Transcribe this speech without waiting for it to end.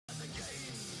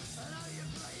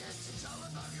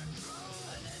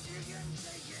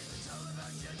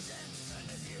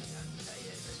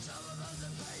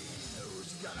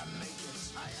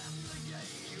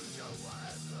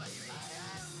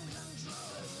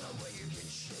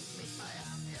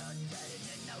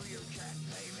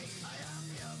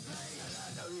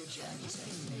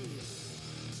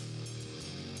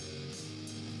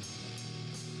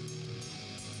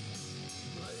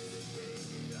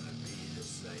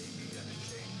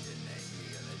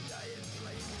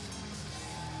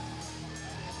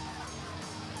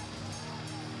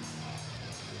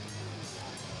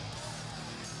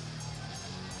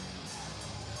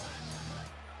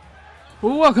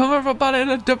Welcome everybody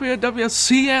to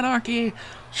WWC Anarchy,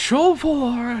 show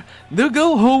 4, the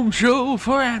go home show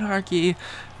for Anarchy,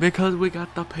 because we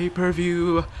got the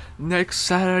pay-per-view next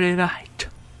Saturday night.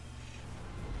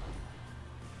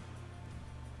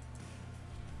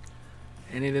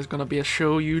 And it is going to be a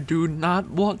show you do not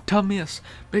want to miss,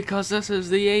 because this is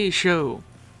the A show.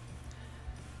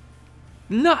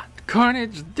 Not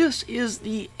Carnage, this is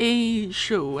the A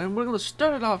show, and we're going to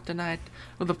start it off tonight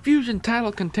with a Fusion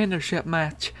title contendership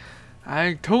match.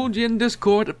 I told you in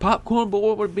Discord that Popcorn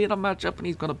Boy would be in a matchup, and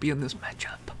he's going to be in this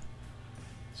matchup.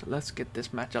 So let's get this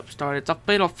matchup started. It's a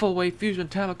fatal 4-way Fusion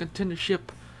title contendership.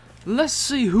 Let's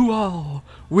see who all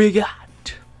we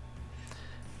got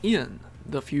in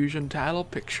the Fusion title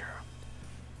picture.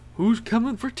 Who's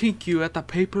coming for TQ at the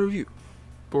pay-per-view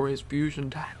for his Fusion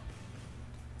title?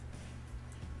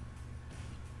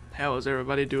 How is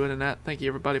everybody doing in that? Thank you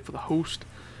everybody for the host.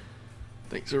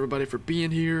 Thanks everybody for being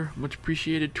here. Much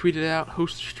appreciated. Tweet it out.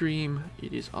 Host the stream.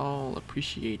 It is all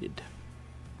appreciated.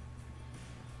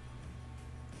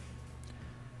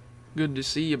 Good to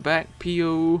see you back,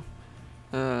 P.O.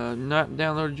 Not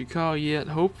downloaded your call yet.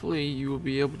 Hopefully you will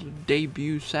be able to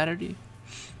debut Saturday.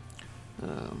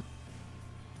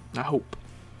 I hope.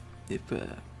 If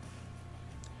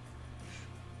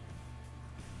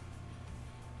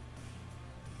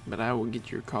but I will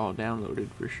get your call downloaded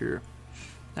for sure.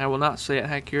 I will not say it,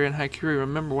 Haikiri. And Haikiri,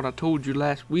 remember what I told you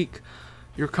last week.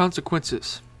 Your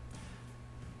consequences.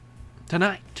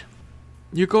 Tonight,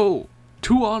 you go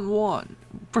 2-on-1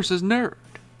 versus Nerd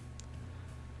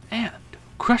and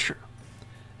Crusher.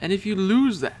 And if you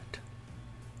lose that,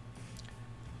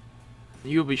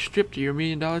 you'll be stripped of your $1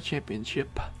 million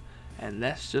championship. And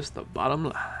that's just the bottom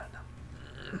line.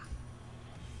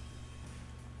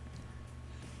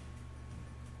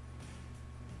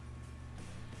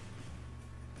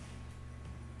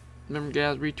 Remember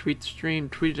guys, retweet the stream,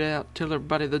 tweet it out, tell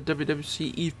everybody the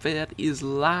WWC Fed is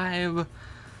live.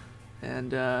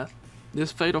 And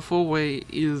this Fatal 4-Way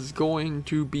is going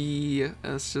to be,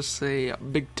 let's just say,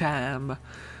 big time.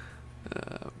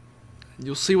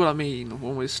 You'll see what I mean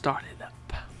when we start it up.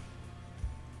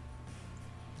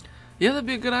 Yeah, that'd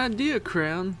be a good idea,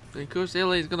 Crown. Of course,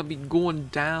 LA is going to be going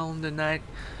down tonight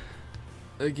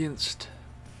against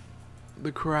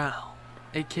the Crown,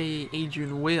 aka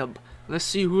Adrian Webb. Let's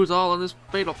see who's all in this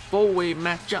Fatal 4-Way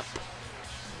matchup.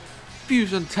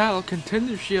 Fusion title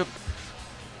contendership.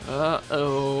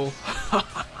 Uh-oh.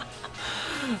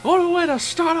 What a way to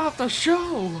start off the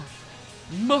show.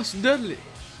 Mus Dudley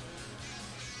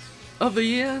of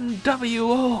the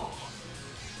NWO.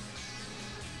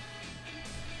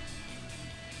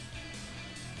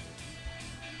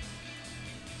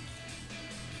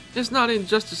 It's not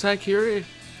injustice, Haikiri.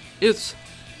 It's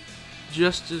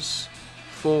justice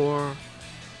for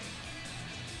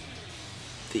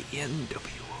the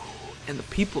NWO and the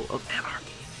people of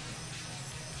Anarchy.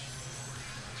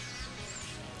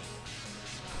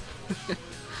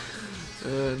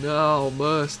 No,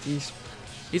 Must.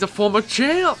 He's a former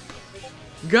champ.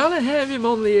 Gotta have him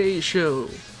on the A show.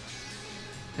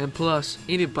 And plus,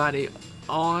 anybody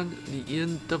on the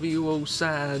NWO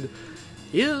side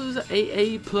is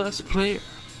a A+ player.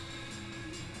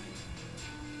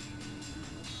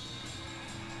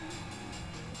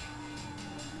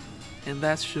 And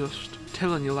that's just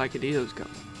telling you like it is, guys.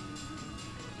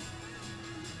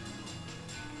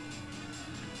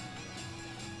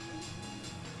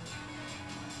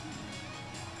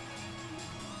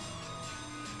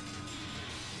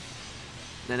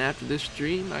 Then after this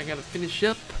stream, I gotta finish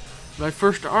up. My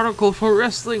first article for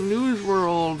Wrestling News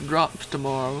World drops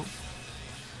tomorrow.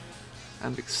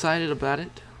 I'm excited about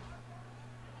it.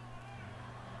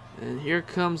 And here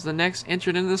comes the next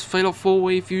entrant in this Fatal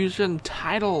 4-Way Fusion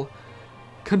title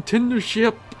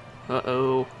contendership.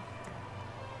 Uh-oh.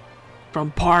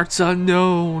 From parts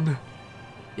unknown,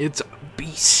 it's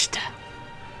Beast.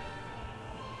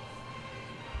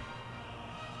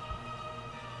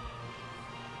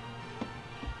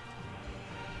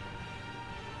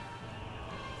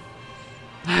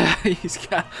 He's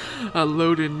got a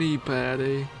loaded knee pad,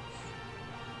 eh?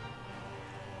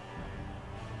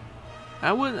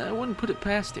 I wouldn't put it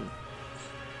past him.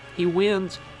 He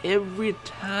wins every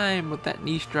time with that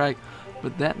knee strike,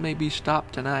 but that may be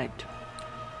stopped tonight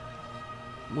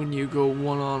when you go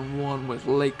 1-on-1 with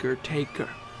Laker Taker.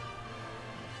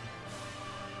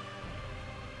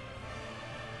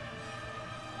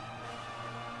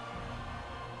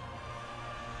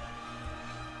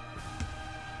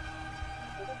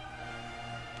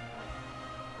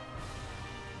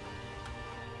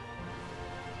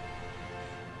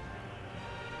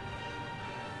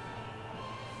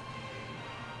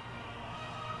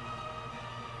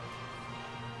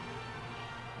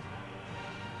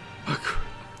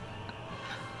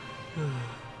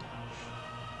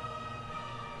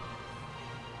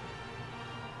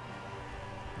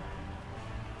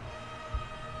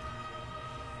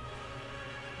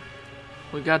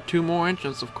 We got 2 more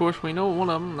entrants. Of course, we know one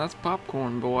of them. That's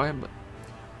Popcorn Boy, but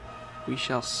we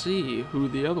shall see who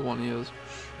the other one is.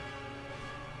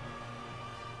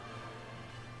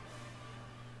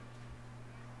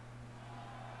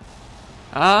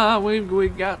 Ah, we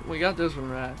got this one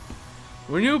right.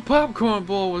 We knew Popcorn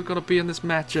Boy was gonna be in this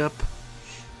matchup.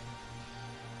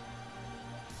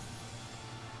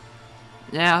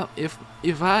 Now, if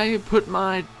I put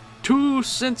my 2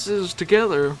 senses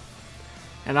together,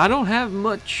 and I don't have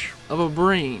much of a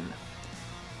brain.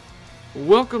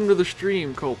 Welcome to the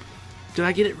stream, Colby. Did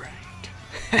I get it right?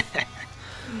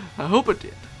 I hope I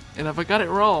did. And if I got it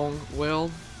wrong, well,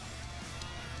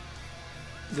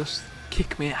 just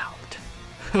kick me out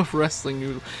of Wrestling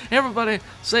News. Everybody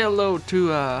say hello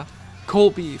to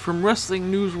Colby from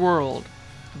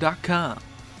WrestlingNewsWorld.com.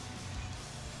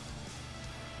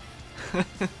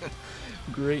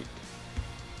 Great.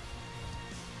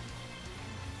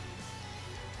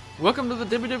 Welcome to the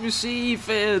WWC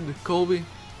Fed, Colby.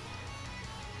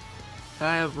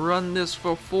 I have run this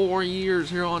for 4 years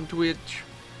here on Twitch.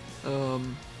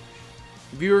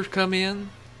 Viewers come in,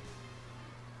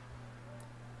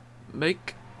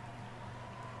 make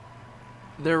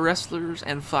their wrestlers,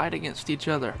 and fight against each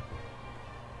other.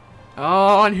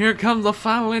 Oh, and here comes the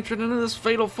final entrant into this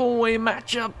fatal 4-way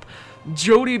matchup.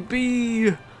 Jody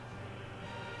B,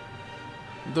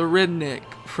 the redneck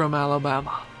from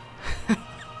Alabama.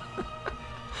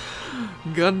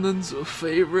 Gunman's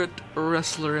favorite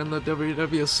wrestler in the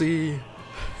WWC.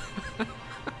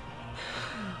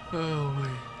 Oh my.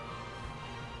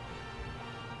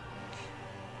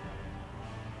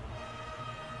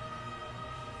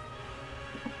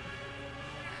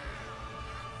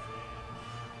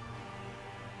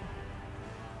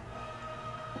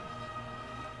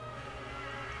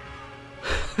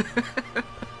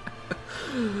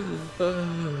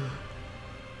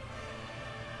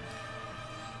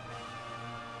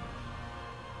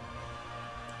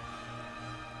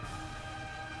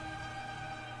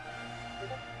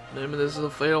 Remember, this is a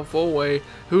fatal 4-way.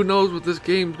 Who knows what this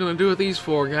game's gonna do with these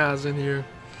 4 guys in here?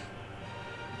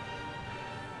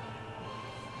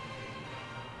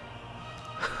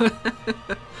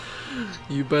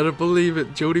 You better believe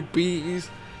it, Jody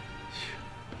B's.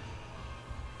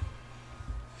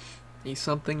 He's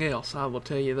something else, I will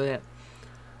tell you that.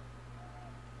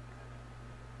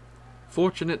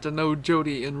 Fortunate to know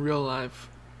Jody in real life.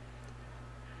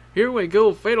 Here we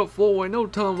go, fatal 4-way. No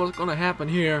telling what's gonna happen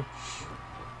here.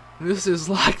 This is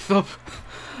like the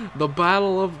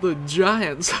battle of the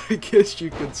giants, I guess you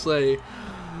could say.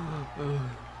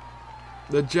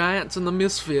 The giants and the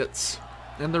misfits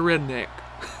and the redneck.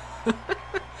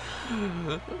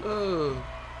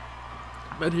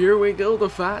 But here we go, the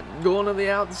fight going to the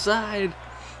outside.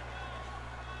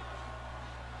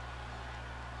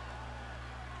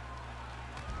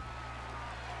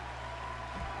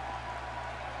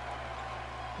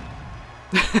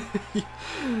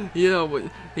 Yeah, but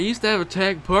he used to have a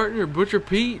tag partner, Butcher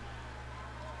Pete.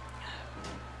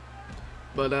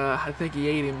 But I think he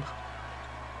ate him.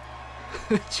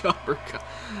 Chopper cut.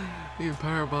 He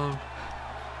powerbombed.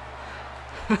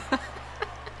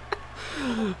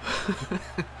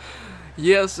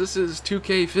 Yes, this is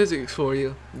 2K physics for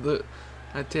you.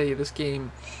 I tell you, this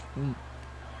game.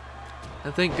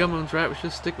 I think Gumman's right. We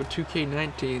should stick with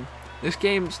 2K19. This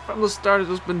game, from the start, has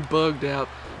just been bugged out.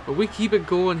 But we keep it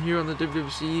going here on the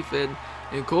WWC Fed.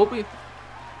 And Colby,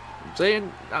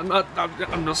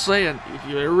 I'm just saying, if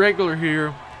you're a regular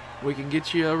here, we can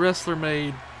get you a wrestler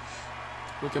made.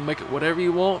 We can make it whatever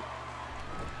you want.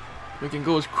 We can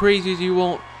go as crazy as you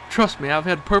want. Trust me, I've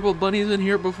had purple bunnies in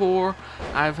here before.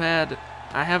 I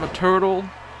have a turtle.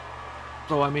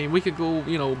 So I mean, we could go,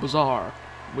 you know, bizarre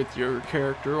with your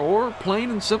character, or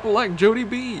plain and simple like Jody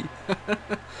B.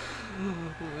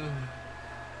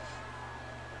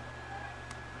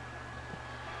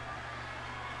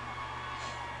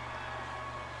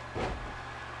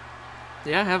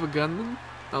 Yeah, I have a gunman,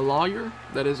 a lawyer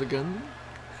that is a gunman.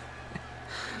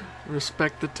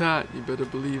 Respect the tat, you better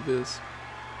believe this.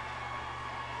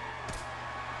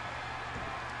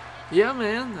 Yeah,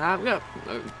 man, I've got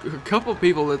a couple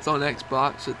people that's on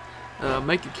Xbox that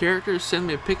make a character, send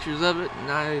me pictures of it,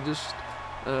 and I just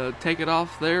take it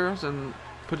off theirs and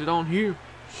put it on here.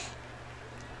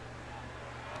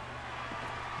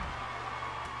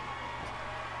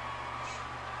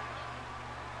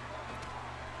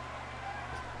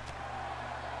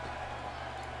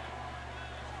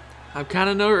 I'm kind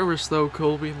of nervous though,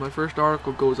 Colby. My first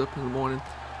article goes up in the morning.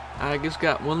 I just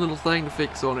got one little thing to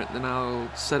fix on it, then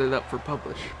I'll set it up for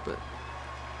publish. But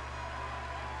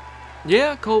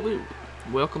yeah, Colby,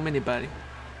 welcome anybody.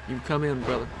 You come in,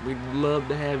 brother. We'd love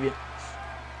to have you.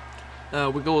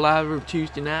 We go live every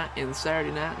Tuesday night and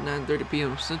Saturday night, 9:30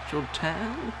 p.m. Central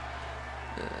Time.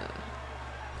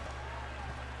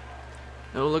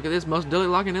 Oh, look at this. Most Deli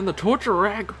locking in the torture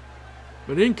rack.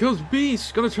 But in comes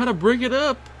Beast. Gonna try to bring it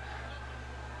up.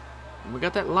 We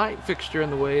got that light fixture in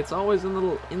the way. It's always in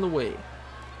the way.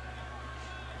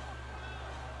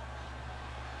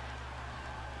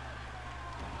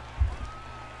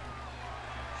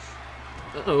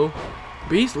 Uh-oh.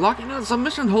 Beast locking on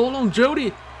submission hold on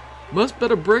Jody. Must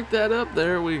better break that up.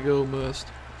 There we go, Must.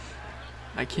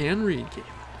 I can read game.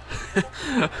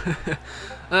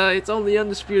 It's on the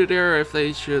Undisputed Era if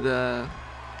they should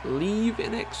leave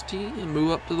NXT and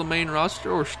move up to the main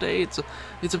roster or stay. It's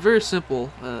a very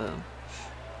simple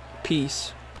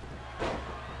piece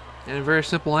and a very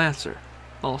simple answer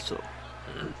also.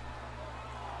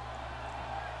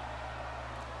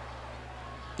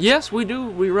 Yes, we do.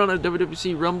 We run a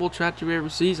WWC Rumble try to every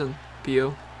season,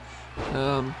 P.O.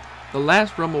 The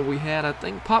last Rumble we had, I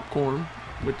think Popcorn,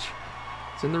 which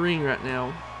is in the ring right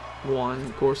now, won.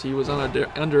 Of course, he was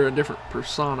under a different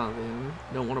persona then.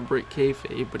 Don't want to break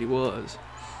kayfabe, but he was.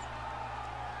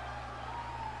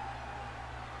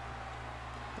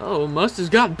 Oh, Must has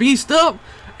got Beast up.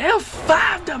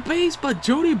 F5 to Beast, but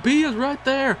Jody B is right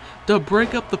there to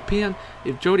break up the pin.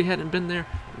 If Jody hadn't been there,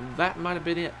 that might have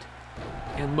been it.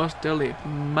 And Must Deli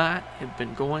might have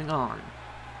been going on.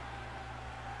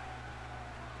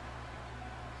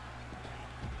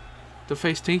 To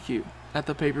face TQ at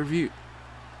the pay-per-view.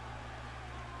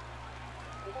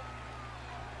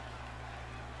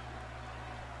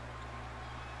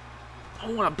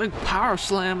 Oh, what a big power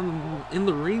slam in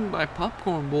the ring by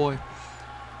Popcorn Boy.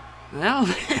 Now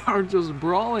they are just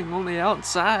brawling on the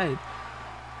outside.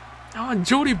 Oh, and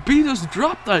Jody B just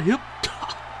dropped the hip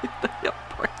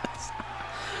press.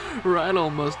 Right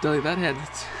on Must Deli. That had...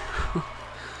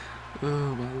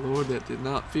 oh my lord, that did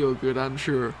not feel good, I'm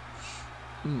sure.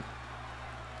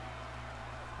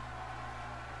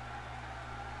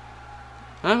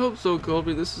 I hope so,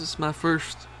 Colby. This is my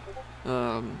first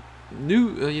wrestling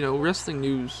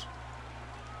news.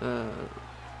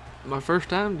 My first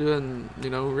time doing,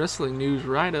 wrestling news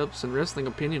write-ups and wrestling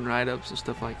opinion write-ups and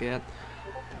stuff like that.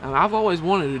 I've always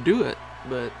wanted to do it,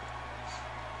 but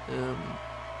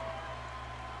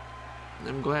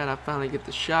I'm glad I finally get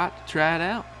the shot to try it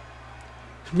out.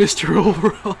 Mr.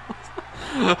 Overall.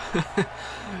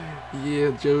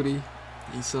 Yeah, Jody.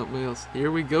 He's something else. Here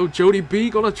we go. Jody B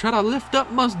gonna try to lift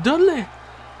up Must Dudley.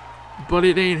 But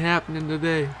it ain't happening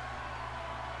today.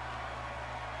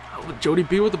 Oh, Jody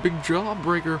B with a big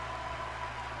jawbreaker.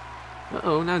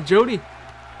 Uh-oh, now Jody.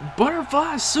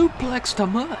 Butterfly suplex to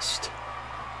Must.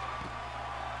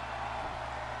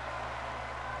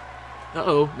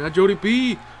 Uh-oh, now Jody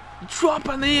B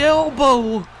dropping the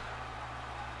elbow.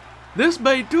 This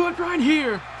may do it right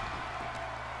here.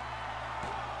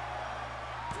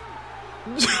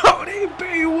 Jody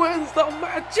B wins the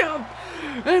matchup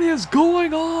and is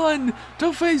going on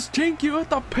to face TQ at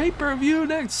the pay-per-view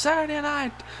next Saturday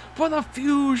night for the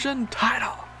Fusion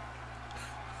title.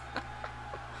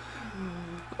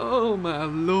 Oh my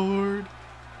lord.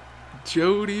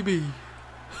 Jody B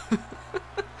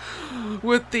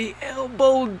with the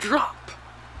elbow drop.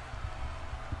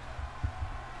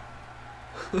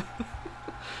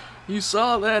 You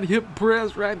saw that hip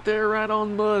press right there, right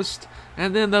on Must.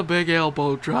 And then the big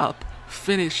elbow drop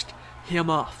finished him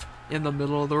off in the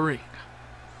middle of the ring.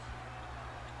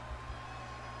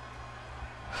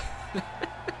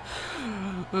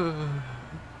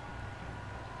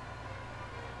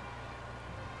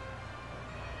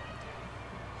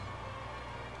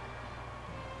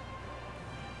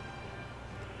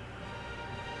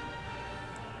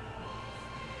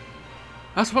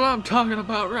 That's what I'm talking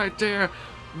about right there.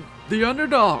 The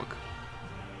underdog.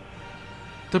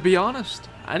 To be honest,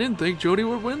 I didn't think Jody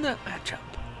would win that matchup,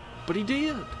 but he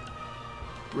did.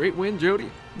 Great win, Jody.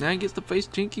 Now he gets to face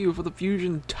TQ for the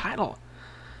Fusion title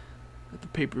at the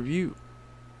pay-per-view.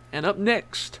 And up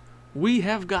next, we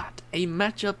have got a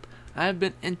matchup I've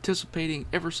been anticipating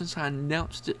ever since I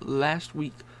announced it last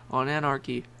week on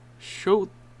Anarchy show.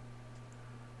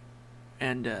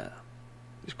 And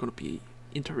it's going to be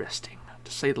interesting,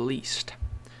 to say the least.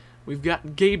 We've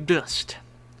got Gabe Dust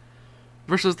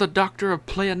versus the Doctor of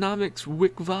Playonomics,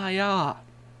 Wick Vaya.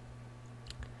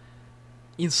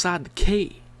 Inside the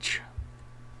cage.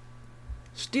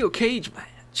 Steel cage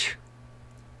match.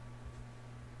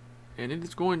 And it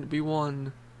is going to be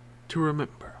one to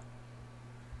remember.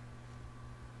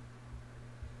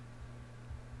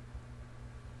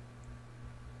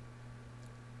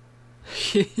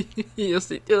 Yes,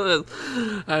 it does.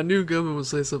 I knew Gumman would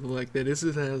say something like that. This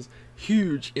has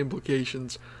huge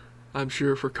implications I'm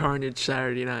sure, for Carnage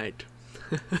Saturday night.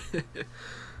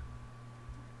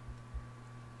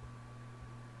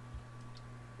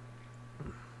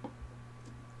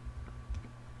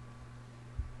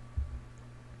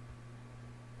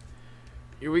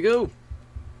 Here we go.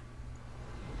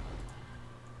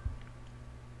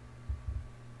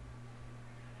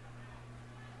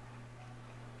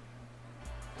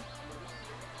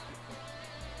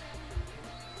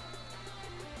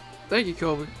 Thank you,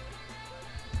 Colby.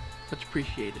 Much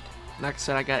appreciated. Like I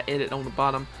said, I got to edit on the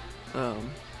bottom a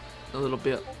little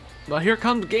bit. But here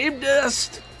comes Game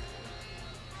Dust!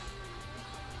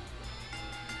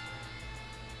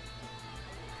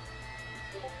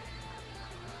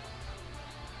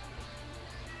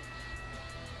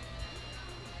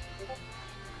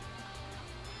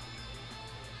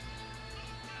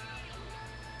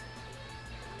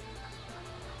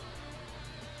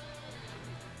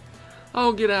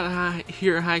 Oh, get out of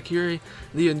here, Haikiri.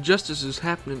 The injustice is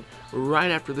happening right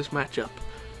after this matchup.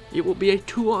 It will be a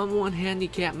 2-on-1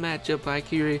 handicap matchup,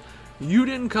 Haikiri. You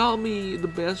didn't call me the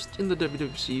best in the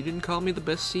WWC. You didn't call me the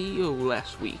best CEO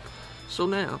last week. So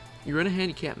now, you're in a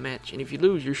handicap match, and if you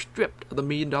lose, you're stripped of the $1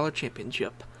 Million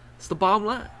Championship. It's the bottom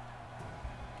line.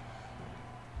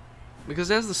 Because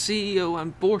as the CEO,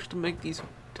 I'm forced to make these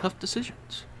tough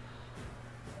decisions.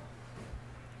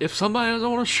 If somebody doesn't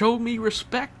want to show me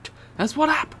respect, that's what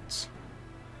happens.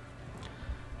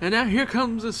 And now here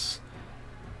comes this.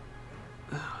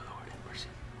 Oh, Lord have mercy.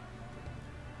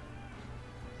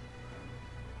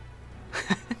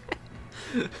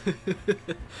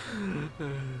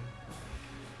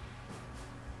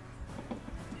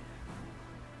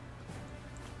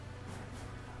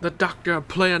 The Doctor of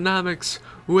Playonomics,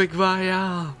 Wick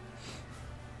Vial.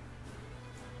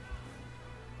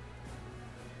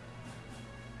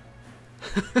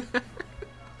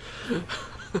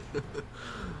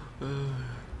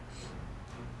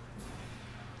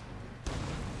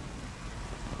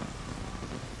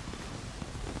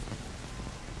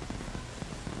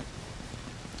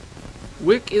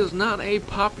 Wick is not a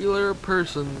popular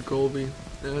person, Colby.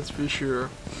 That's for sure.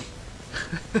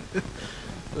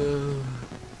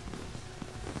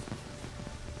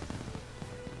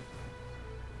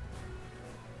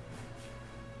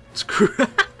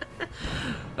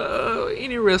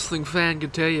 Any wrestling fan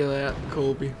can tell you that,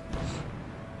 Colby.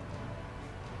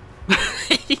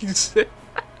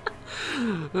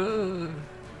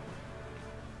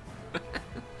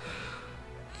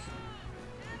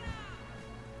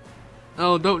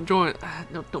 Oh, don't join.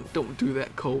 No, don't do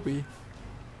that, Colby.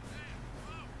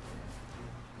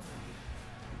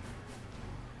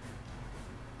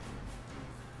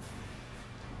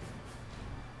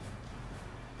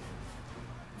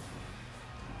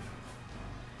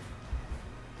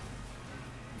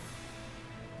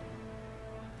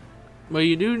 Well,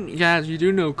 you do, guys, you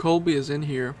do know Colby is in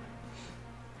here.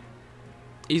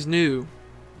 He's new.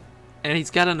 And he's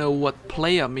got to know what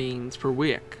playa means for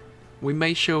Wick. We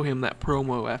may show him that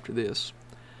promo after this.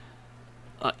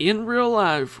 In real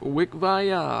life, Wick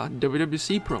via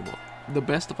WWC promo. The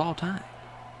best of all time.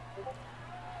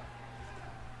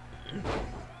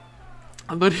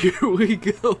 But here we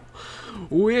go.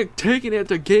 Wick taking it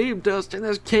to Game Dust in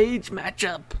this cage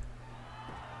matchup.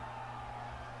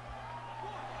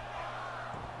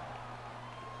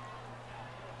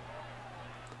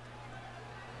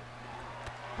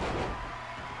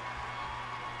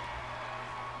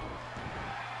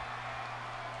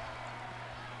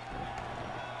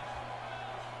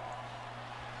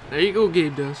 There you go,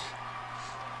 Game Dust.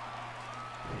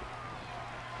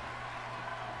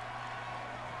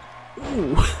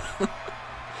 Ooh.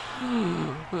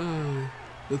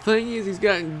 The thing is, he's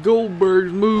got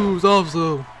Goldberg's moves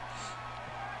also.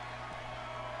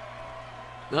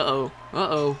 Uh-oh.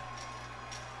 Uh-oh.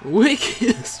 Wick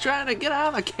is trying to get out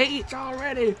of the cage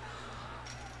already.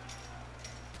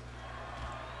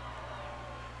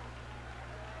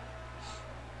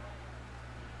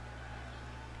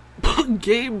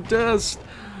 Game Dust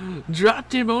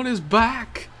dropped him on his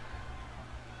back.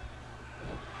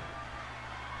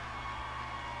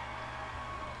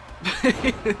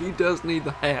 He does need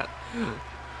the hat.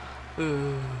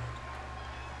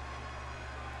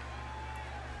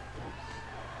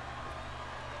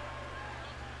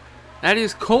 That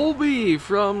is Colby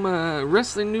from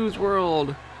Wrestling News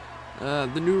World,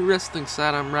 the new wrestling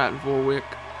site I'm writing for, Wick.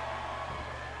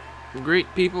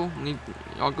 Great people.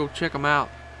 Y'all go check them out.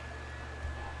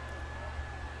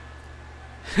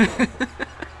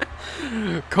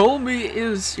 Colby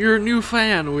is your new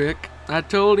fan, Wick. I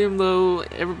told him, though,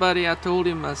 everybody, I told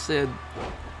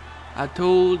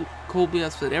Colby, I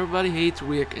said, everybody hates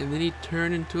Wick, and then he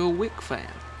turned into a Wick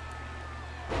fan.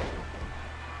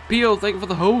 Pio, thank you for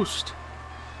the host.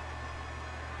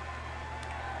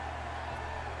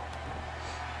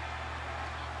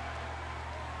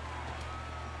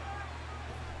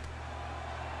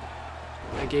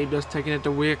 Gabe just taking it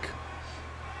to Wick.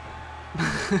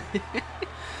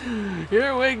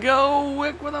 Here we go.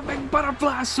 Wick with a big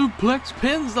butterfly suplex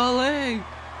pins the leg.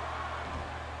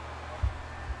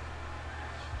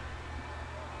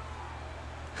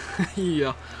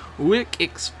 Yeah, Wick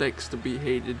expects to be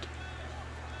hated.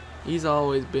 He's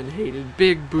always been hated.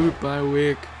 Big boot by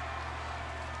Wick.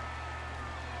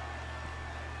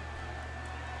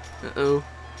 Uh-oh.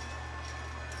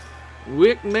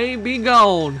 Wick may be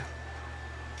gone.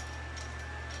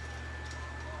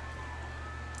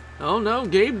 Oh no,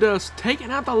 Gabe Dust taking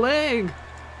out the leg.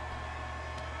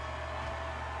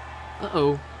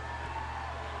 Uh-oh.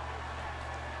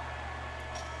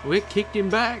 Wick kicked him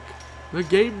back, but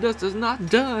Gabe Dust is not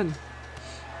done.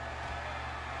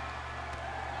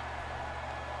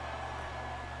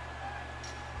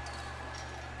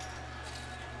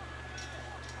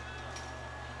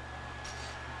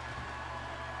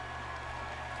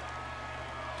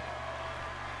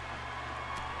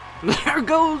 There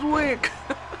goes Wick.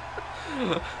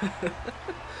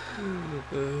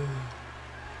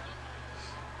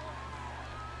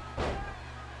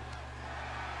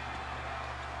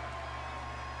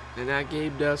 And now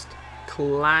Gabe Dust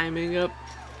climbing up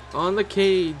on the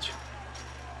cage.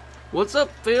 What's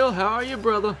up, Phil? How are you,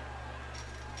 brother?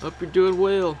 Hope you're doing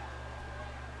well.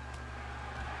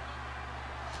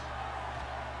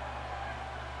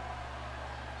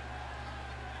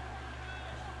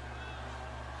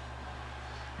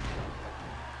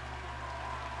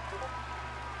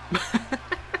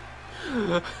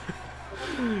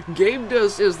 Gabe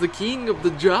Dust is the king of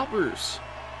the jobbers.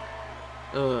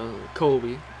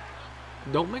 Colby,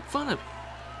 don't make fun of me.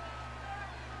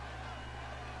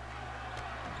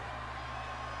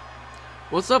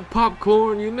 What's up,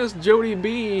 Popcorn? You missed Jody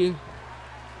B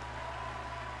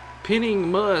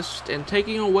pinning Must and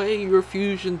taking away your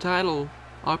Fusion title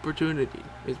opportunity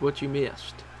is what you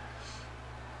missed.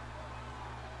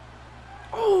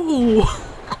 Oh!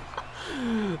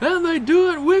 And they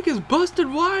do it. Wick is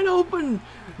busted wide open.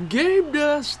 Gabe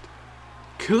Dust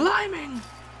climbing.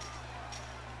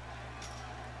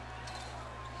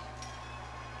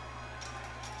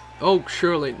 Oh,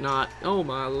 surely not. Oh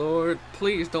my lord.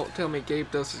 Please don't tell me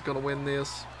Gabe Dust is gonna win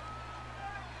this.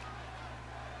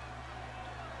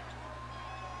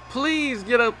 Please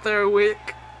get up there,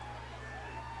 Wick.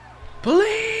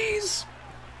 Please.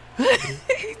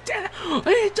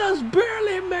 He just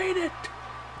barely made it.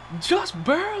 Just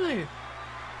barely.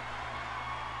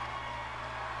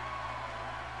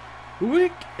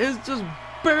 Wick is just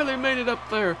barely made it up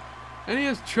there. And he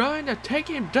is trying to take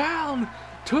him down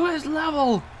to his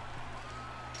level.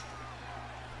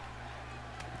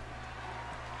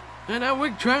 And now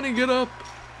Wick trying to get up.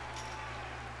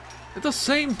 At the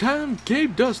same time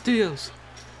Gabe Dust is.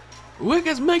 Wick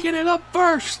is making it up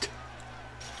first.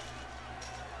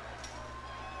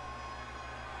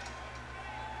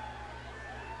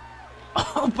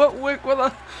 Oh, but Wick with a...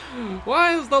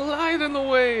 Why is the light in the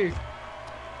way?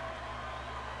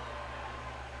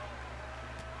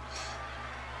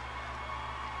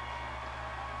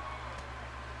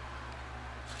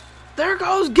 There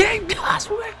goes Gabe Dust.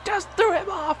 Wick just threw him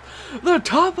off the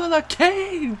top of the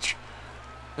cage.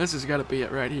 This has got to be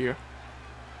it right here.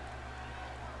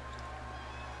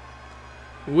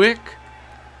 Wick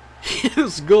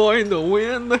is going to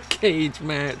win the cage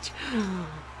match.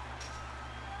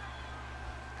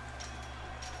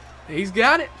 He's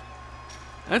got it.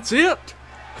 That's it.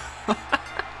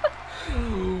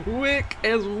 Wick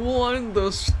has won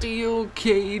the steel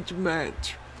cage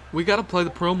match. We got to play the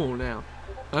promo now.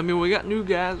 I mean, we got new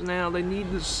guys now. They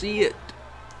need to see it.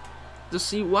 To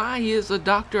see why he is a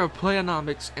doctor of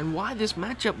playonomics and why this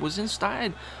matchup was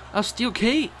inside a steel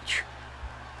cage.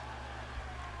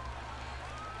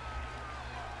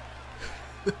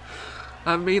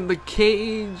 I mean, the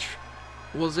cage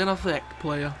was in effect,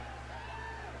 player.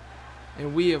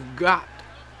 And we have got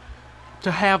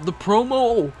to have the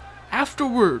promo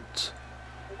afterwards.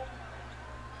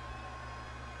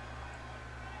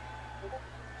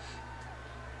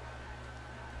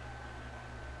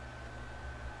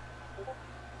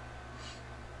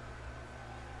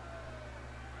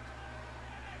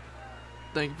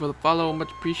 Thank you for the follow, much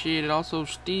appreciated. Also,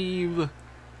 Steve,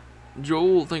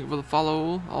 Joel, thank you for the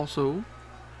follow. Also,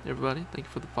 everybody, thank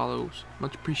you for the follows,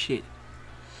 much appreciated.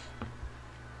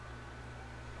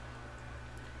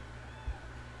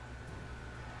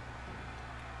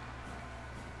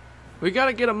 We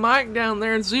gotta get a mic down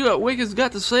there and see what Wick has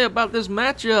got to say about this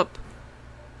matchup.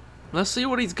 Let's see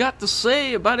what he's got to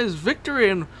say about his victory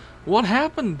and what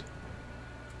happened.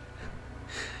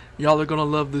 Y'all are gonna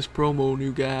love this promo,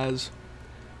 new guys.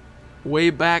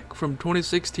 Way back from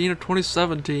 2016 or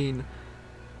 2017.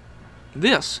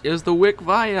 This is the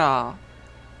WwC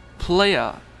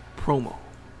player promo.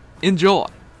 Enjoy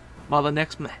while the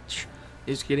next match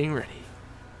is getting ready.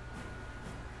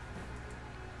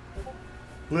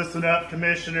 Listen up,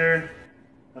 Commissioner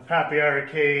of Happy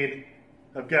Arcade.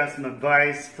 I've got some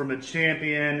advice from a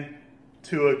champion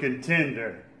to a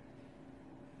contender.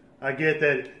 I get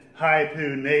that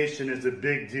Haipu Nation is a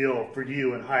big deal for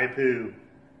you and Haipu,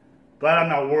 but I'm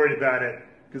not worried about it,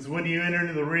 because when you enter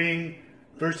into the ring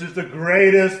versus the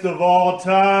greatest of all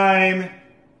time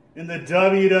in the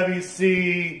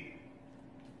WWC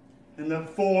and the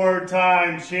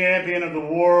 4-time champion of the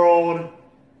world,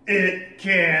 it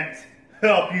can't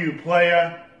help you,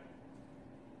 playa.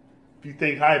 If you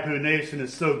think Haipu Nation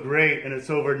is so great and it's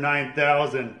over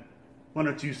 9,000, why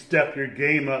don't you step your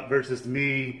game up versus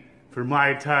me for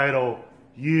my title?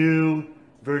 You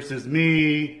versus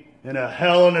me in a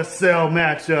Hell in a Cell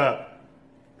matchup.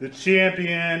 The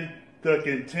champion, the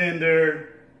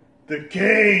contender, the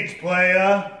cage,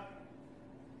 playa.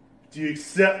 Do you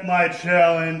accept my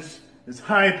challenge? Is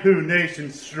Haipu Nation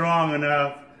strong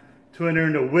enough to enter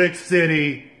into Wick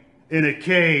City in a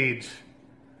cage?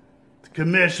 The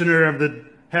commissioner of the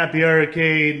Happy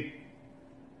Arcade,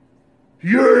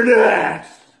 you're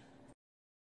next!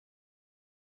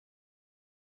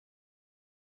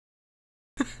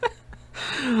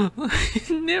 It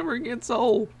never gets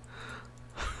old.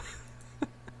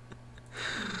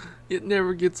 It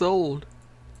never gets old.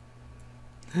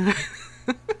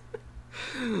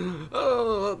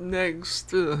 Oh, up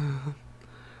next,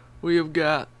 we have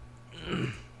got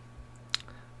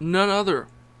none other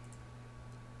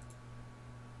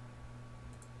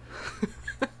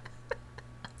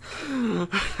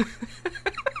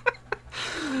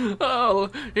oh,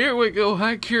 here we go.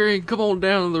 Hi, Kieran. Come on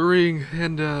down to the ring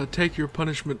and take your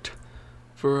punishment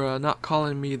for not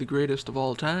calling me the greatest of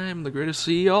all time, the greatest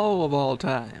CEO of all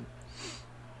time.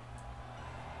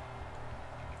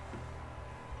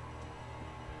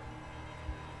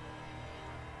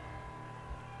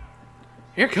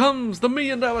 Here comes the $1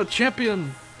 million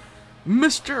champion,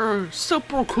 Mr.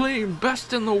 Self-proclaimed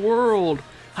best in the world.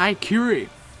 Hi, Curie.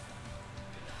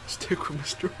 Stick with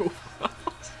Mr.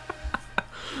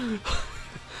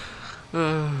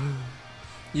 Overalls.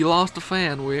 You lost a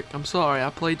fan, Wick. I'm sorry. I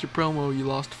played your promo. You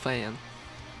lost a fan.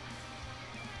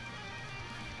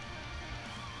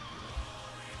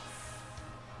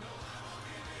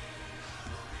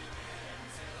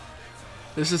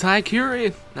 This is High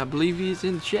Curie. I believe he's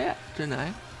in chat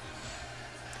tonight.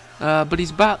 But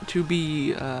he's about to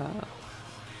be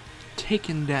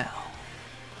taken down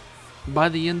by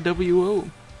the NWO,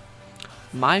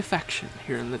 my faction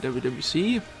here in the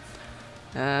WWC,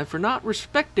 for not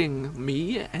respecting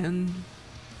me and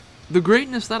the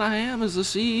greatness that I am as the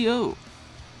CEO.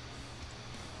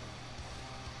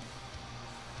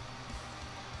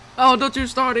 Oh, don't you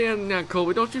start in now,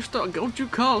 Colby. Don't you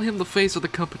call him the face of the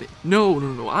company. No,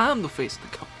 no, no. I'm the face of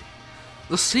the company.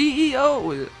 The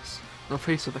CEO is the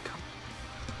face of the company.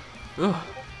 Ugh.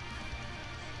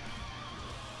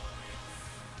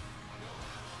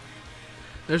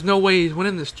 There's no way he's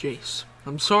winning this, Jace.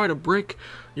 I'm sorry to break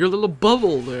your little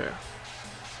bubble there.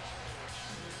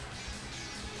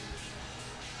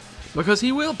 Because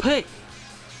he will pay.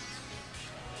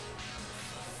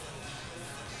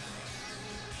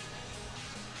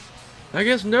 I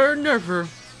guess Nerfer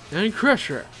and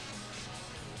Crusher,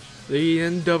 the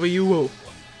NWO.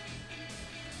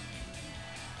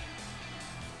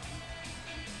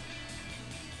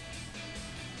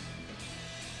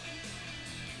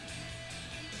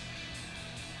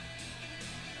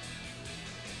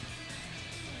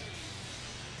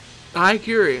 Hi,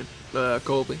 Curie,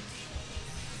 Colby.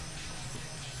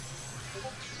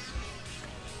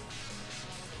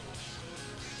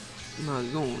 I'm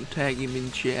not going to tag him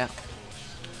in chat.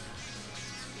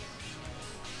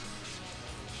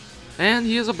 And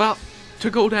he is about to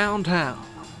go downtown.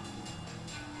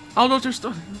 Oh, no, there's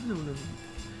still...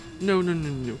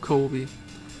 No, Colby.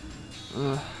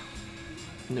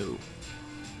 No.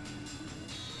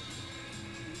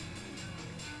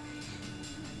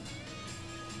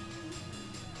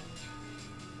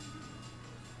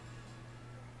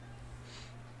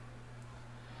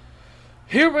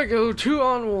 Here we go,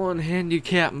 2-on-1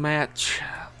 handicap match.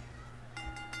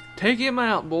 Take him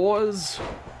out, boys.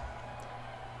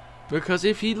 Because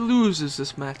if he loses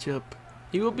this matchup,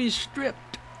 he will be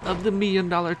stripped of the $1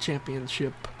 million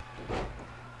championship.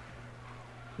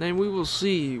 And we will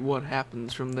see what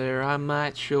happens from there. I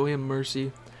might show him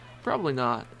mercy. Probably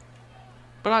not.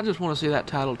 But I just want to see that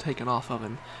title taken off of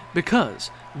him.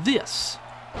 Because this,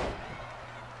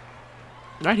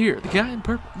 right here, the guy in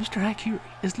purple, Mr. Akiri,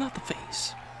 is not the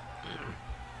face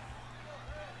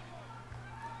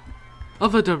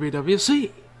of a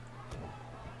WWC.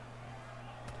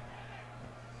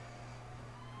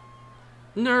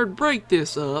 Nerd, break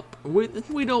this up.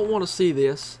 We don't want to see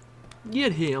this.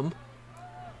 Get him.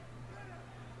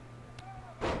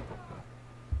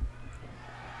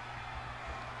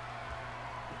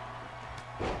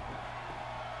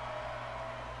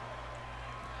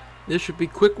 This should be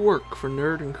quick work for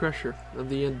Nerd and Crusher of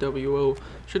the NWO.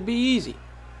 Should be easy.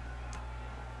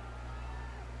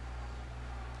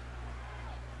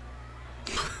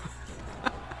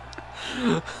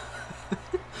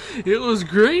 It was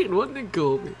great, wasn't it,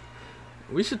 Colby?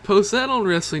 We should post that on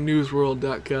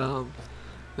WrestlingNewsWorld.com.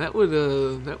 That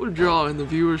would draw in the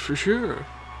viewers for sure.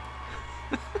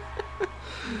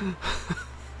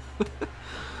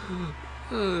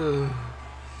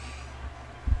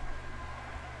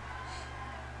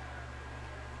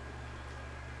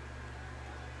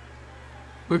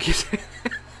 Look at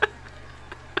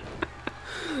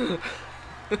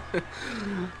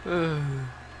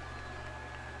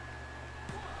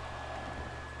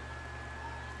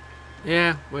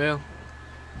yeah, well,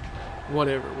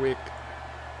 whatever, Rick.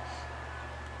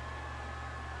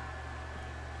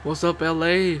 What's up,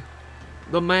 LA?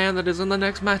 The man that is in the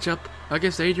next matchup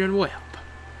against Adrian Webb.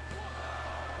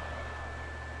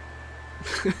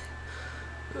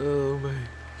 Oh, man.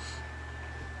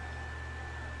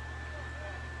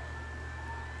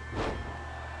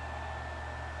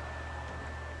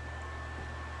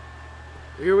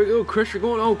 Here we go, Crusher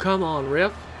going, oh, come on,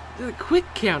 ref. Quick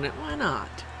count it, why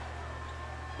not?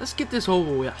 Let's get this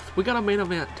over with. We got a main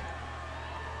event.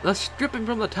 Let's strip him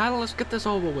from the title, let's get this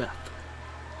over with.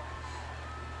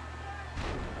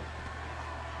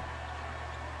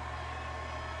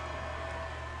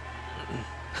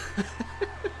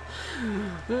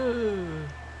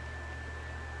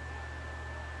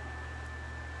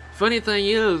 Funny thing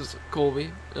is,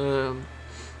 Colby,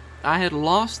 I had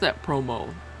lost that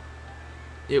promo.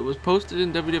 It was posted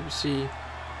in WWC.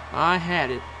 I had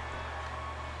it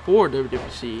for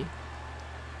WWC.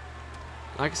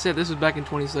 Like I said, this was back in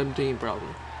 2017 probably.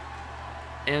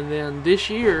 And then this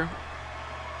year,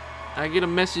 I get a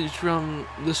message from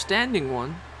the standing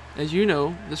one. As you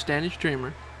know, the standing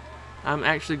streamer. I'm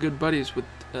actually good buddies with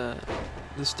the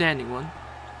standing one.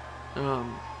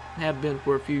 Have been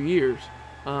for a few years.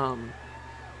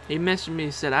 He messaged me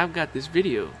and said, I've got this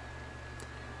video.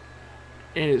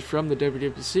 And it's from the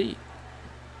WWC.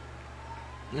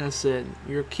 And I said,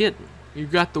 you're kidding. You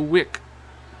got the Wick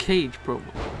Cage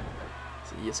promo. I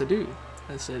said, yes, I do.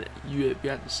 I said, you have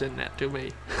got to send that to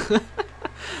me.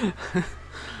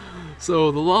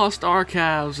 So, the lost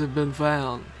archives have been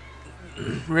found.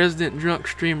 Resident drunk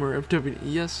streamer of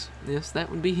WWC. Yes,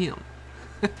 that would be him.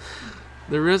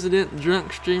 The resident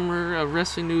drunk streamer of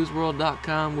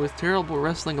WrestlingNewsWorld.com with terrible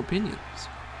wrestling opinions.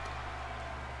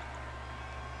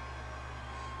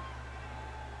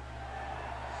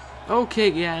 Okay,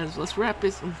 guys, let's wrap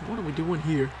this. What are we doing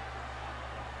here?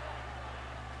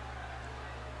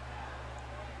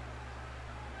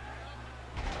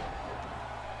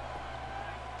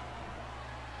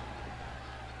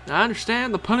 I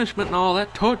understand the punishment and all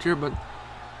that torture, but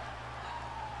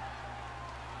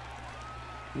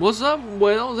what's up,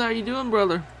 Wells? How you doing,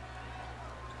 brother?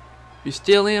 If you're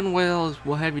still in, Wells,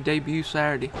 we'll have your debut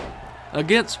Saturday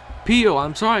against Pio.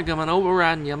 I'm sorry, I'm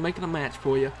overriding you. I'm making a match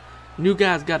for you. New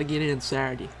guys got to get in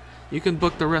Saturday. You can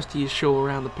book the rest of your show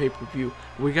around the pay-per-view.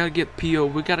 We got to get Pio.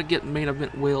 We got to get main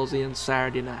event Wells in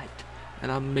Saturday night,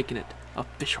 and I'm making it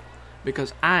official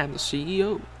because I am the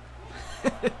CEO.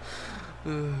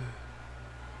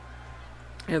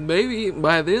 And maybe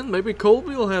by then, maybe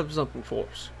Colby will have something for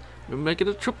us. We'll make it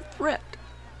a triple threat.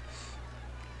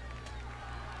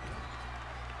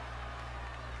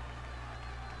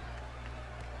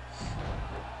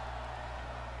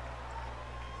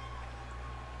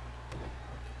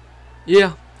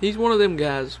 Yeah, he's one of them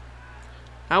guys.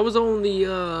 I was on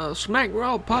the Smack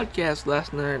Raw podcast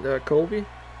last night, Colby.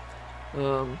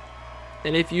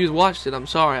 And if you watched it, I'm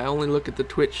sorry. I only look at the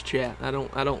Twitch chat. I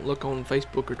don't look on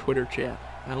Facebook or Twitter chat.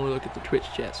 I only look at the Twitch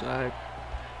chat. So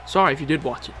sorry if you did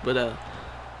watch it. But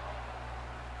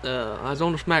I was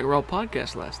on the Smack Raw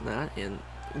podcast last night, and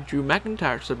Drew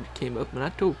McIntyre subject came up, and I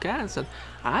told Kai, I said,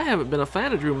 I haven't been a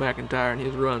fan of Drew McIntyre and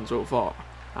his run so far.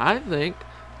 I think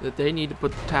that they need to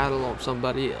put the title on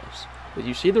somebody else. But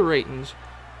you see the ratings,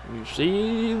 you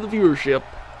see the viewership,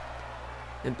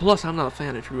 And plus, I'm not a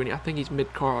fan of Drew. I think he's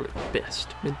mid-card at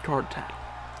best. Mid-card title.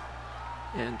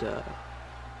 And,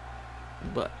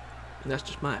 but that's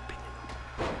just my opinion.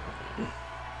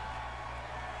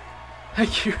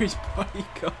 Yuri's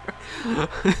bodyguard.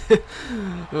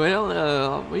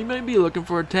 Well, we may be looking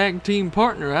for a tag team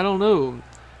partner. I don't know.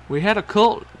 We had a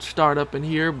cult start up in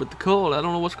here, but the cult, I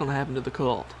don't know what's going to happen to the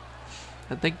cult.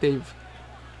 I think they've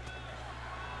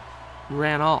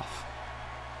ran off.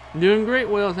 Doing great,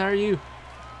 Wells. How are you?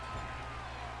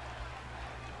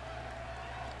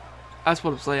 That's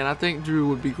what I'm saying. I think Drew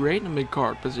would be great in a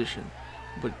mid-card position,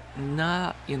 but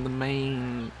not in the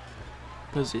main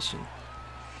position.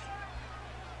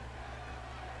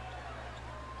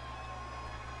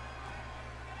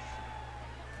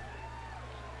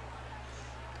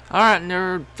 Alright,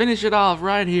 nerd, finish it off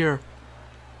right here.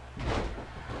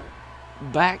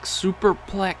 Back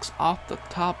superplex off the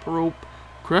top rope.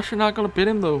 Crusher not gonna pin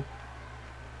him though.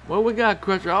 What we got,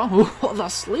 Crusher? Oh, the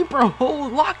sleeper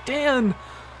hold locked in.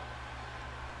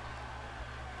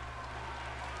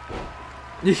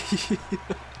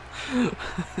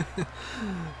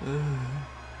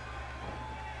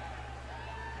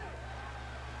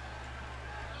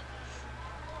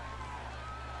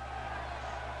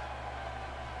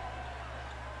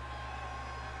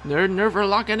 They're never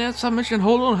locking in submission.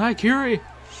 Hold on, Haikiri.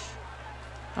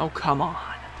 Oh, come on.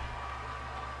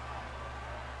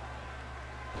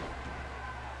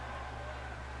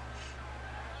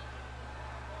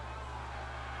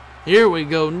 Here we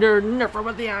go. Nerd Nerfer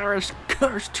with the Irish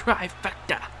Curse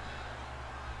trifecta.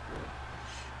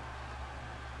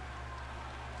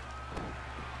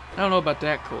 I don't know about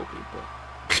that, Colby,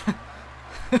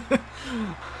 but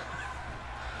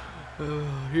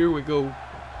here we go.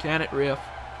 Count it, ref.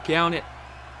 Count it.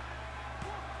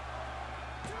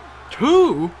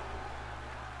 2?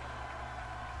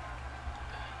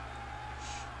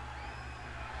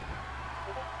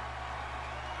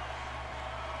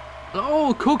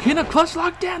 Oh, coconut clutch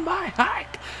locked down by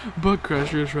Hike. But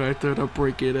Crusher's right there to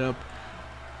break it up.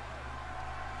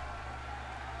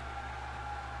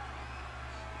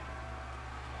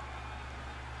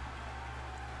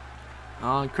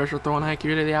 Oh, Crusher throwing Hike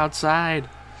here to the outside.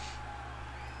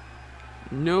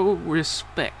 No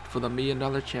respect for the $1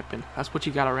 million champion. That's what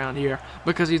you got around here.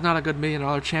 Because he's not a good $1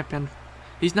 million champion.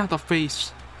 He's not the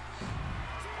face.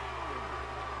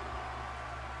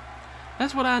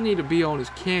 That's what I need to be on, is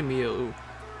cameo.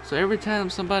 So every time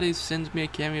somebody sends me a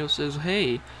cameo, says,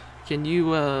 "Hey, can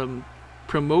you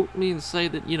promote me and say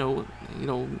that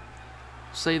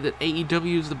say that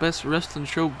AEW is the best wrestling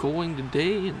show going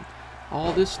today and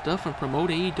all this stuff, and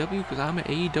promote AEW because I'm an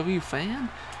AEW fan?"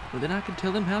 Well, then I can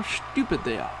tell them how stupid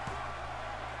they are.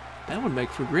 That would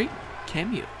make for great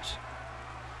cameos.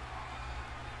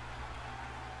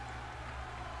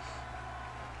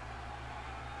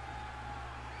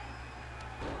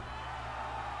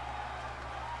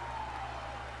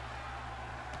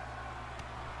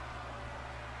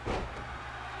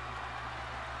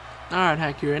 Alright,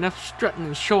 Hackure, enough strutting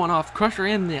and showing off. Crusher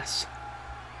in this.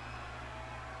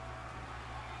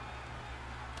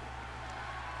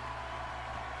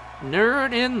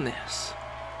 Nerd in this.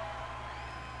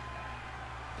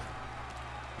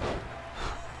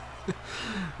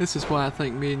 This is why I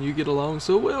think me and you get along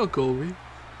so well, Colby.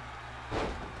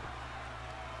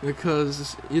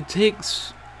 Because it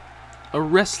takes a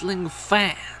wrestling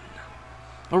fan,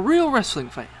 a real wrestling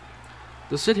fan,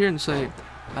 to sit here and say,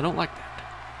 I don't like that.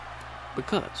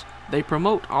 Because they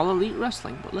promote all elite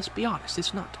wrestling, but let's be honest,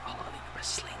 it's not all elite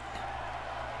wrestling.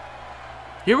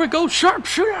 Here we go,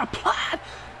 sharpshooter applied.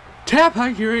 Tap,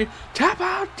 Haikiri. Tap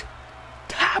out.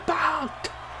 Tap out.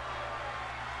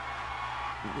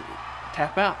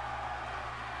 Tap out.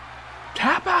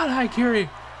 Tap out, Haikiri.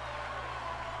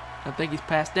 I think he's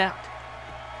passed out.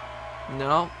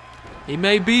 No. He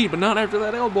may be, but not after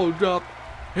that elbow drop.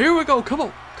 Here we go. Come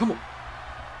on. Come on.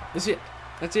 That's it.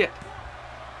 That's it.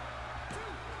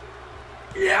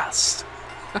 Yes.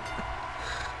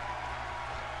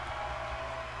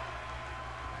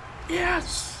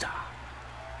 Yes.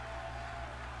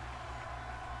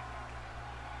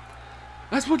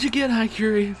 That's what you get,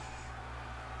 Haikiri,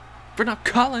 for not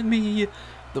calling me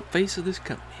the face of this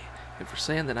company, and for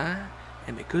saying that I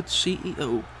am a good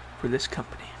CEO for this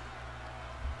company.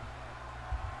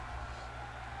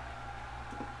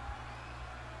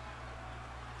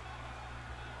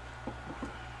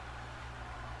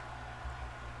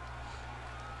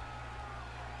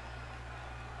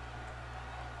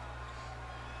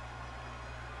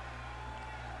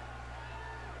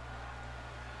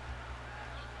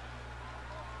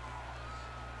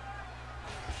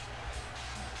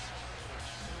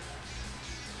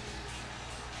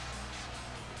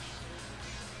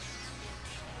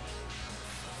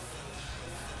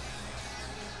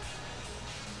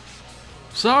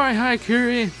 Sorry, Hi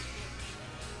Curie.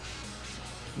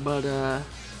 But,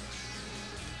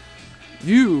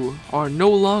 you are no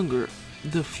longer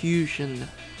the Fusion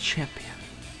Champion.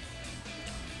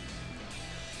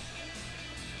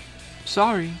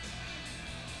 Sorry.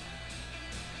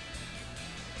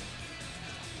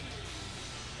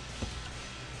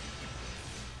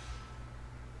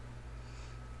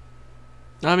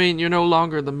 I mean, you're no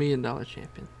longer the $1 million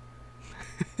champion.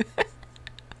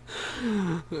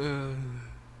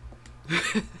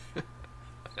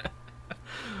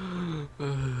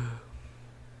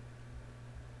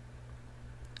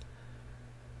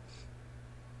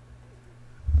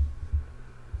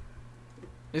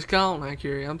 It's gone,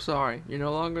 Akiri. I'm sorry. You're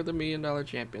no longer the $1 million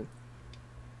champion.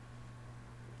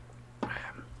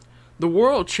 The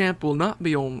world champ will not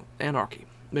be on Anarchy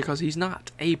because he's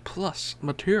not A+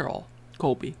 material,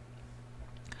 Colby.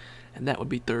 And that would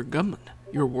be Third Gunman,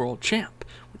 your world champ,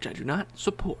 which I do not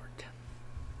support.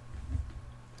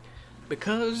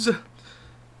 Because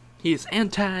he is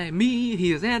anti-me,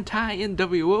 he is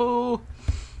anti-NWO.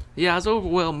 Yeah, I was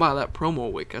overwhelmed by that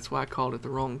promo week. That's why I called it the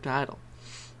wrong title.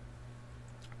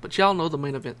 But y'all know the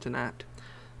main event tonight.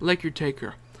 Laker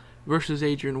Taker versus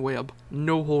Adrian Webb.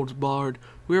 No holds barred.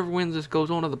 Whoever wins this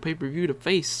goes on to the pay-per-view to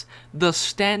face the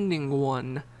standing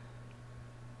one,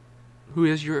 who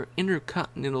is your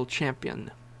Intercontinental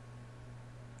Champion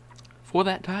for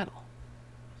that title.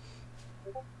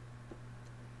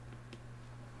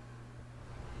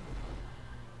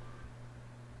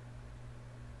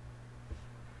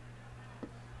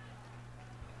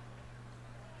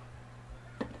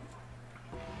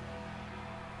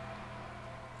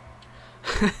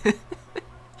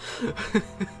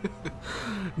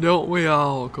 Don't we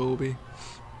all, Colby?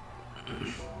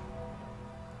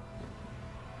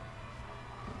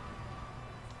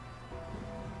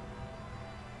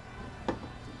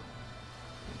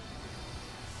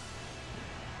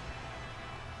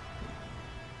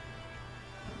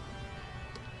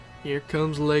 Here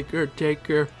comes Laker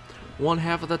Taker, one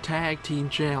half of the tag team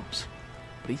champs.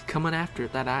 But he's coming after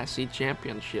that IC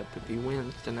championship if he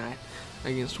wins tonight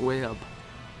against Webb.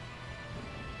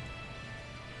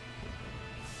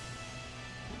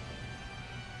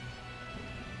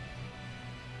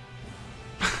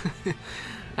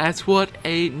 That's what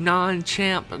a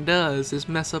non-champ does, is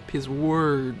mess up his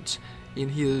words in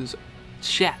his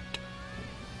chat,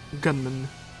 Gunman.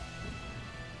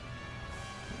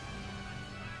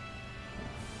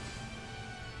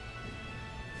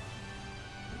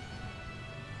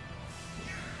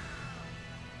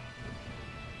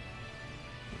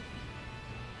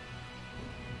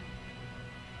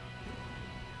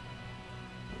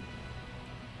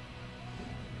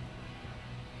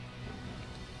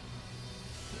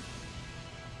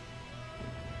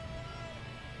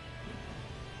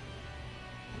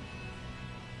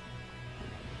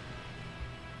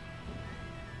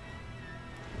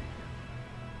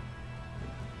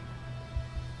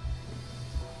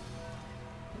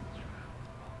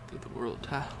 The world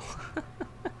title.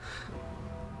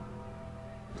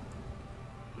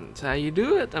 That's how you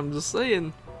do it. I'm just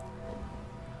saying.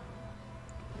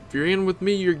 If you're in with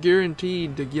me, you're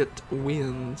guaranteed to get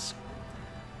wins.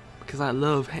 Because I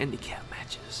love handicap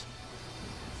matches.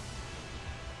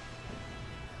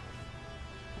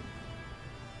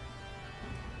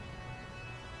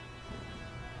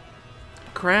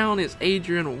 Crown is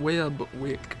Adrian Webb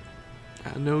Wick.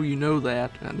 I know you know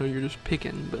that. I know you're just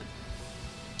picking, but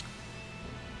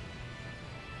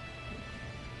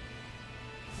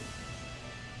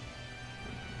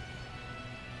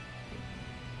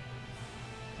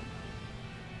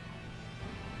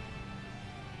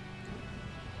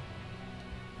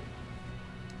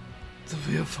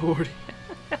the Authority.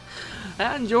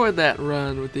 I enjoyed that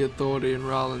run with the Authority and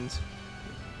Rollins.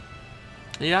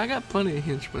 Yeah, I got plenty of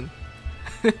henchmen.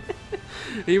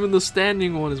 Even the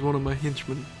standing one is one of my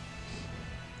henchmen.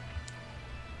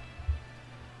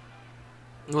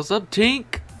 What's up,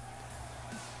 Tink?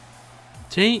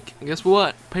 Tink, guess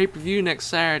what? Pay-per-view next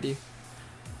Saturday.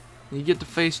 You get to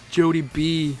face Jody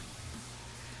B,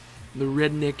 the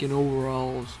redneck in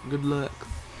overalls. Good luck.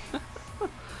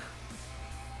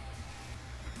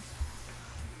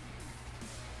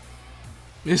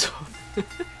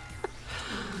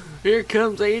 Here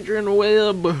comes Adrian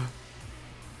Webb.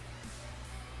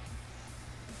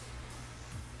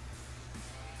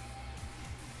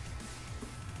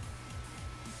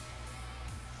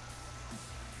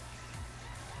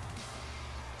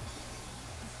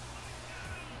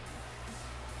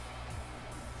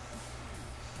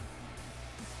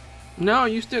 No,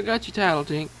 you still got your title,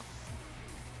 Tink.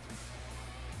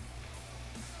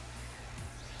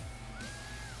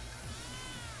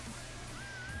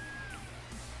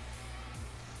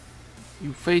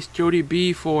 You face Jody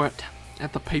B for it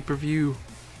at the pay-per-view.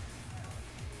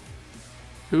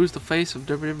 Who's the face of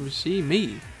WWC?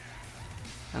 Me.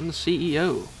 I'm the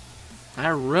CEO.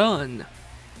 I run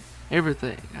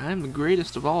everything. I'm the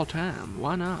greatest of all time.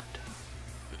 Why not?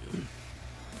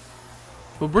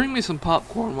 Well, bring me some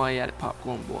popcorn while you're at it,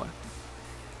 popcorn boy.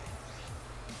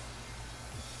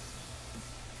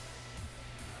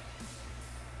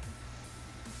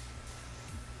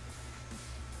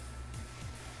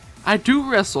 I do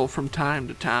wrestle from time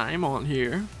to time on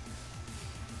here.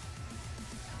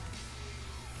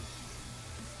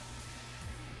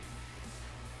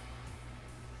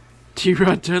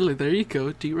 T-Rod Dudley, there you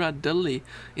go. T-Rod Dudley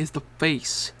is the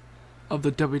face of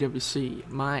the WWC,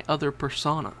 my other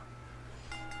persona.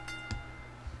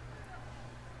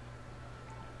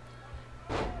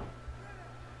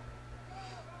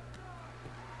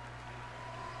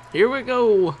 Here we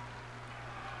go.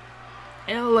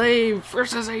 LA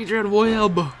versus Adrian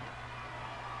Webb.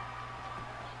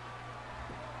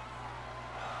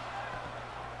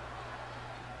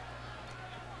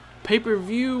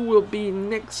 Pay-per-view will be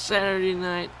next Saturday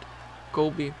night,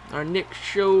 Colby. Our next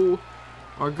show,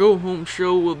 our go-home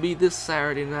show, will be this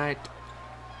Saturday night.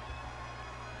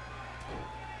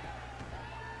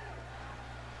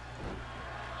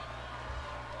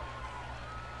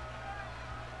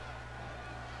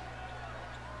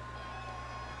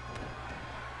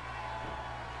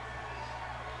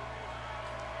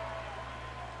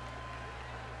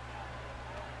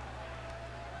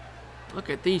 Look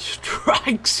at these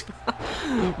strikes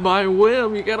by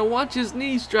Webb. You gotta watch his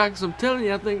knee strikes. I'm telling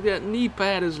you, I think that knee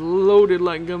pad is loaded,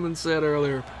 like Gumman said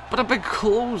earlier. But a big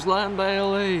clothesline by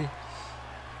LA.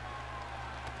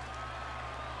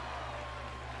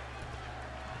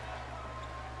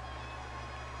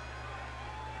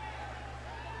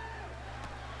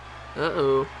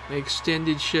 Uh-oh.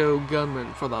 Extended show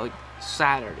Gunman for the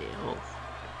Saturday. Oh.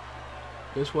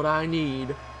 That's what I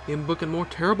need in booking more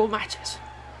terrible matches.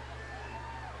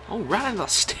 Oh, right into the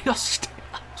steel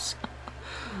steps.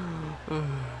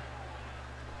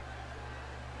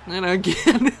 And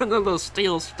again into the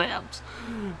steel steps.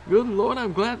 Good Lord,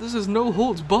 I'm glad this is no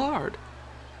holds barred.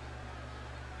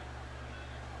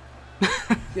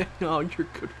 Yeah, no, you're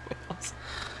good, Wells.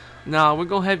 Now, we're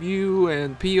going to have you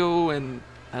and P.O. and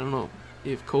I don't know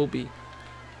if Colby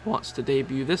wants to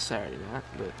debut this Saturday night.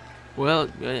 But, well,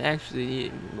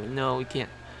 actually, no, we can't.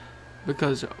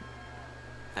 Because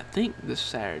I think this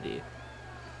Saturday,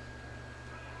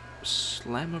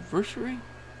 Slammiversary?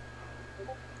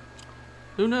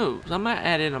 Who knows? I might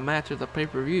add in a match of the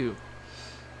pay-per-view.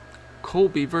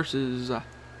 Colby versus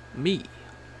me.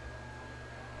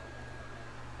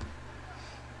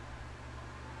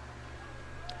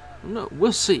 No,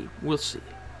 we'll see. We'll see.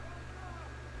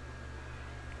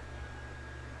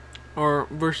 Or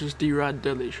versus D-Rod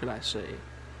Dudley, should I say.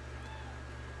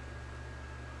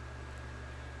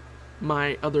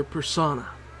 My other persona.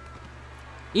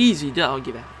 Easy dub.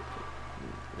 Get out of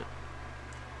here.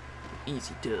 No.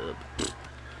 Easy dub.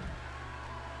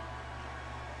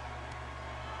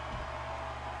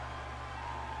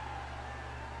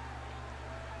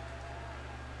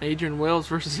 Adrian Wells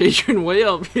versus Adrian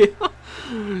Webb.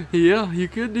 Yeah, you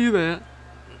could do that.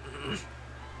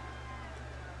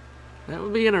 That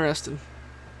would be interesting.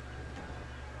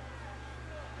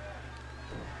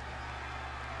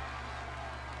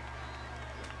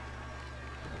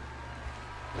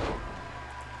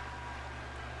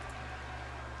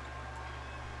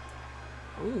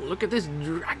 Oh, look at this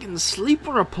dragon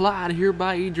sleeper applied here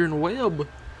by Adrian Webb.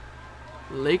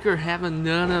 Laker having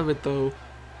none of it though.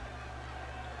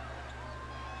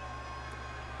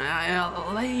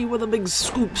 LA with a big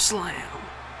scoop slam.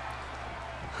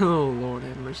 Oh, Lord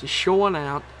have mercy. Showing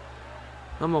out.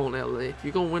 Come on, LA. If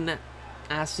you're going to win that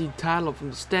IC title from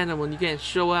the standing one, you can't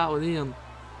show out with him.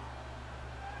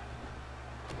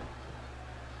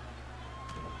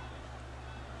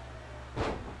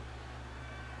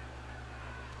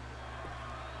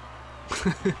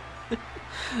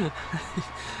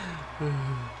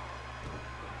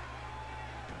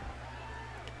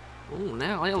 Oh,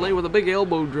 now LA with a big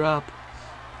elbow drop.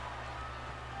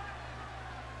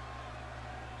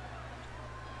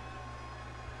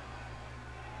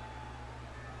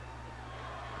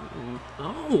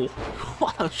 Oh,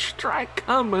 what a strike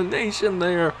combination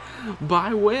there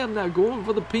by Webb. Now going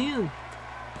for the pin.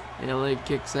 LA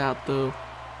kicks out though.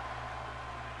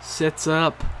 Sets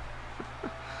up.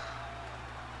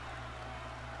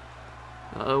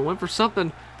 Went for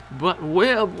something, but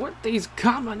Webb with these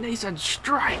combination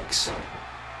strikes.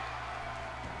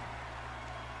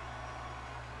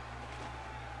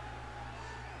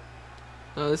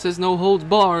 This is no holds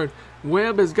barred.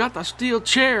 Webb has got the steel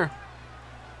chair.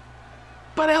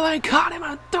 But LA caught him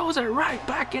and throws it right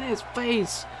back in his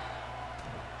face.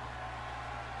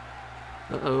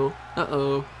 Uh-oh.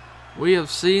 Uh-oh. We have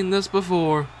seen this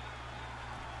before.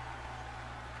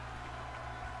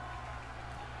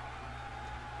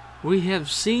 We have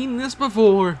seen this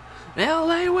before.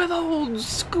 LA with old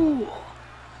school.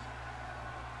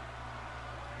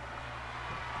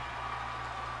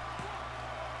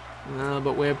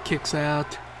 But Webb kicks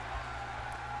out.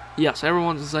 Yes,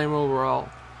 everyone's the same overall.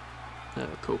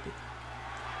 Kobe.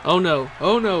 Oh no.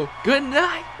 Oh no. Good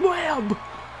night, Webb.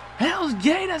 Hell's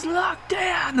Gate is locked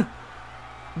in.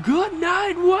 Good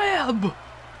night, Webb.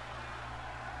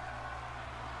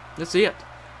 That's it.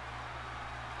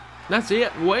 That's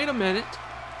it. Wait a minute.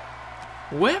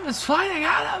 Webb is fighting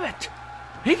out of it.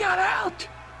 He got out.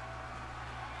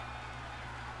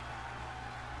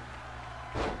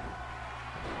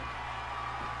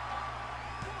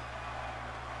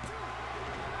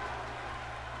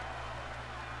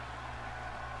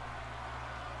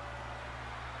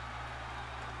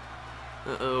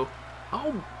 Uh-oh.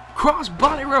 Oh,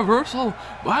 cross-body reversal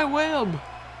by Webb.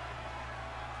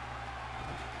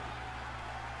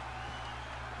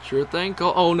 Sure thing.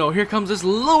 Oh no, here comes this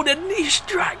loaded knee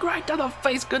strike right to the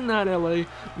face. Good night, LA.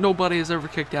 Nobody has ever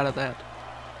kicked out of that.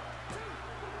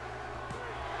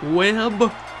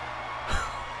 Webb.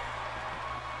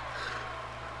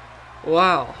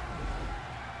 Wow.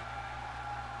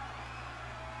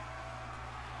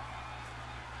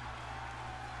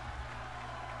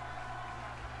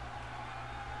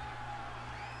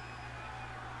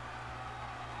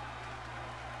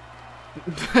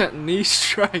 That knee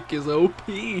strike is OP.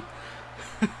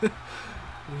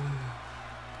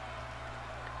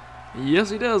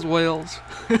 Yes, he does, Wales.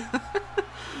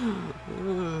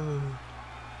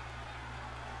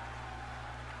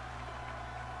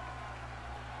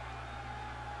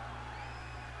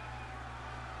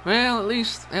 Well, at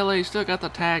least LA still got the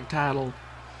tag title,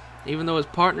 even though his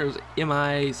partner's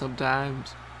MIA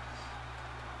sometimes.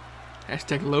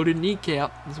 Hashtag loaded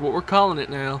kneecap is what we're calling it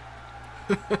now.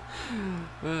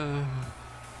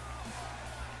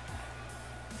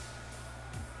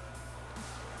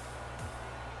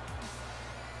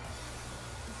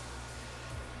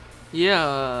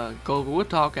 Yeah, Colby, we'll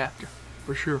talk after,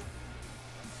 for sure.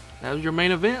 That was your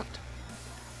main event.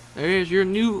 There's your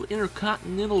new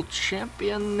Intercontinental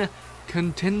Champion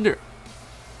contender.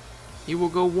 He will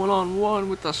go one-on-one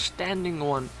with the standing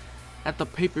one at the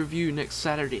pay-per-view next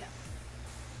Saturday.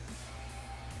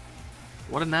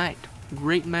 What a night.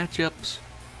 Great matchups.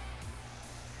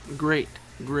 Great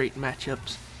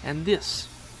matchups. And this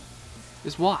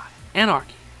is why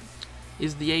Anarchy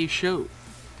is the A show.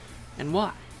 And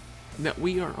why that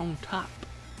we are on top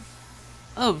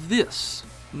of this.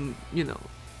 You know,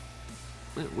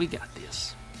 we got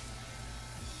this.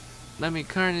 I mean,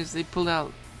 Carnage, they pulled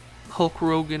out Hulk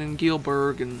Hogan and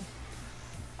Gilbert and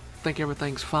think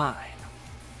everything's fine.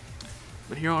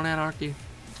 But here on Anarchy,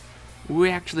 we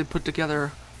actually put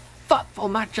together thoughtful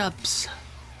matchups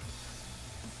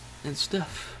and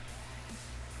stuff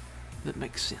that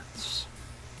makes sense.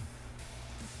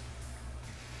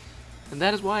 And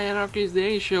that is why Anarchy is the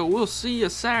A show. We'll see you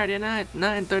Saturday night,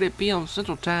 9:30 p.m.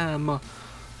 Central Time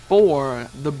for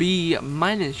the B-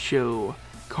 show,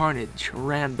 Carnage,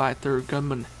 ran by Third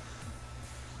Gunman.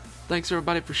 Thanks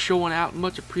everybody for showing out.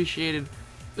 Much appreciated.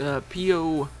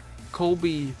 P.O.,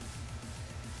 Colby,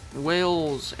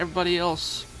 Wales, everybody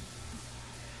else.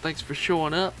 Thanks for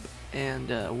showing up.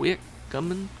 And Wick,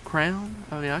 Gunman, Crown.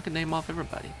 I mean, I can name off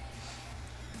everybody.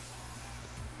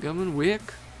 Gunman, Wick,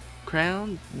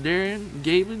 Crown, Darren,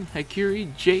 Gavin,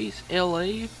 Hakiri, Jace,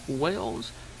 L.A.,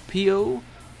 Wells, P.O.,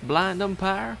 Blind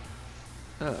Umpire,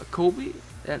 Colby,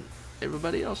 and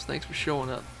everybody else. Thanks for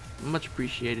showing up. Much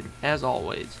appreciated, as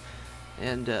always.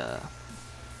 And it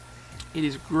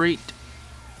is great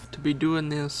to be doing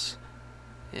this.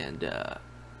 And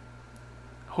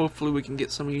hopefully we can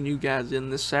get some of you new guys in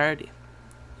this Saturday.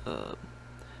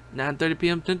 9:30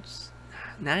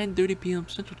 p.m.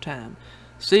 Central Time.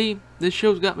 See, this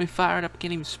show's got me fired up. I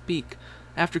can't even speak.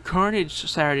 After Carnage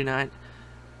Saturday night,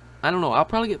 I don't know, I'll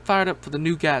probably get fired up for the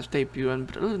new guys debuting,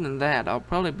 but other than that, I'll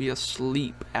probably be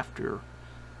asleep after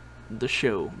the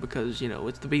show, because, you know,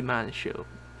 it's the B- show.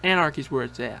 Anarchy's where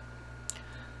it's at.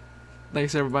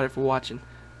 Thanks everybody for watching.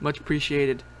 Much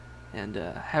appreciated. And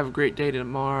have a great day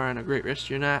tomorrow and a great rest of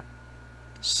your night.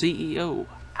 CEO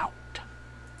out.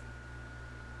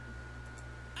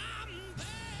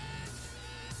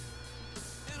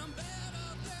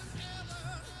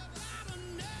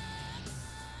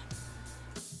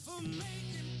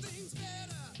 Making things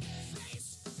better,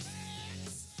 face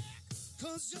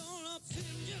 'cause your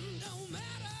opinion don't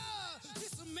matter.